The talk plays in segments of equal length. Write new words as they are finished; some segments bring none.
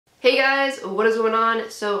Hey guys, what is going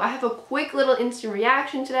on? So I have a quick little instant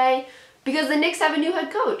reaction today because the Knicks have a new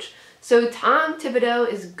head coach. So Tom Thibodeau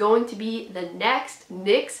is going to be the next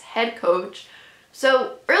Knicks head coach.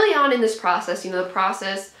 So early on in this process, the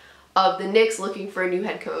process of the Knicks looking for a new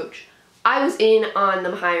head coach, I was in on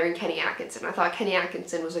them hiring Kenny Atkinson. I thought Kenny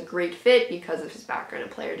Atkinson was a great fit because of his background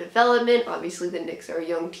in player development. Obviously the Knicks are a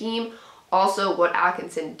young team. Also what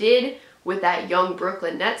Atkinson did with that young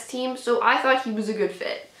Brooklyn Nets team. So I thought he was a good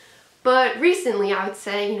fit. But recently, I would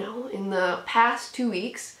say, in the past 2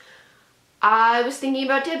 weeks, I was thinking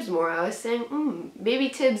about Tibbs more. I was saying, maybe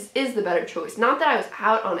Tibbs is the better choice. Not that I was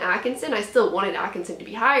out on Atkinson. I still wanted Atkinson to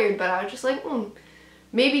be hired, but I was just like,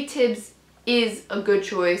 maybe Tibbs is a good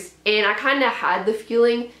choice. And I kind of had the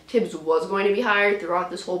feeling Tibbs was going to be hired throughout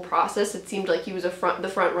this whole process. It seemed like he was the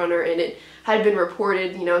front runner, and it had been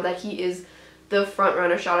reported, that he is the front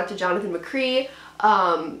runner. Shout out to Jonathan McCree.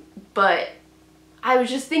 But I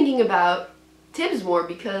was just thinking about Tibbs more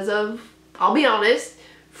because of, I'll be honest,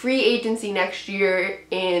 free agency next year,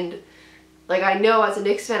 and I know as a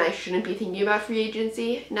Knicks fan I shouldn't be thinking about free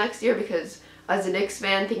agency next year because as a Knicks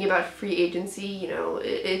fan thinking about free agency,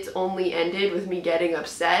 it's only ended with me getting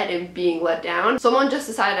upset and being let down. Someone just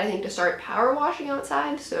decided, I think, to start power washing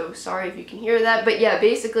outside, so sorry if you can hear that. But yeah,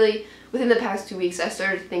 basically within the past 2 weeks I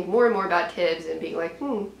started to think more and more about Tibbs and being like,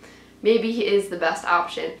 maybe he is the best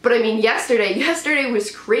option. But I mean, yesterday was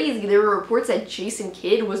crazy. There were reports that Jason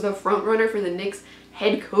Kidd was the front runner for the Knicks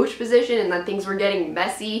head coach position and that things were getting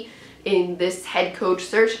messy in this head coach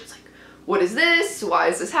search. I was like, what is this? Why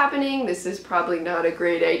is this happening? This is probably not a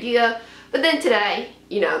great idea. But then today,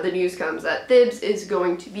 the news comes that Tibbs is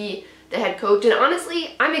going to be the head coach. And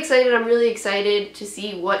honestly, I'm excited. I'm really excited to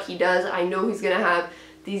see what he does. I know he's gonna have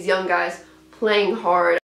these young guys playing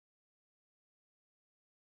hard.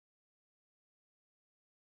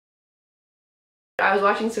 I was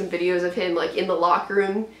watching some videos of him in the locker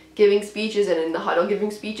room giving speeches and in the huddle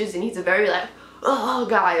giving speeches, and he's a very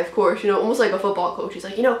guy, of course, almost like a football coach. He's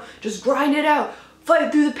like, just grind it out,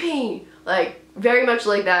 fight through the pain, very much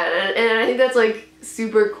like that. And I think that's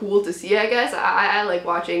super cool to see, I guess. I like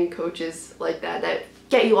watching coaches like that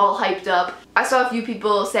get you all hyped up. I saw a few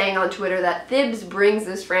people saying on Twitter that Tibbs brings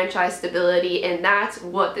this franchise stability, and that's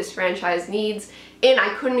what this franchise needs. And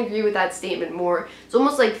I couldn't agree with that statement more. It's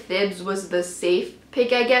almost like Tibbs was the safe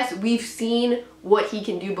pick, I guess. We've seen what he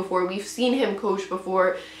can do before. We've seen him coach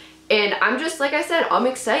before. And I'm just, like I said, I'm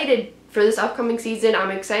excited for this upcoming season.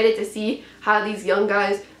 I'm excited to see how these young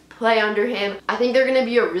guys play under him. I think they're going to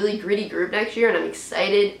be a really gritty group next year, and I'm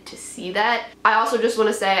excited to see that. I also just want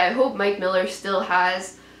to say I hope Mike Miller still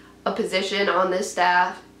has a position on this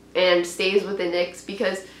staff and stays with the Knicks,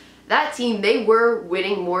 because that team, they were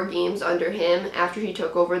winning more games under him after he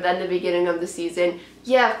took over than the beginning of the season.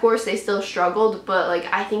 Yeah, of course, they still struggled, but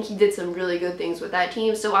I think he did some really good things with that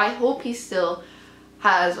team, so I hope he still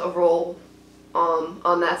has a role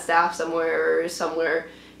on that staff somewhere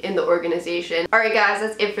in the organization. Alright guys,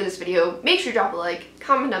 that's it for this video. Make sure to drop a like,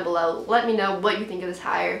 comment down below, let me know what you think of this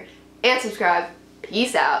hire, and subscribe.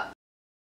 Peace out.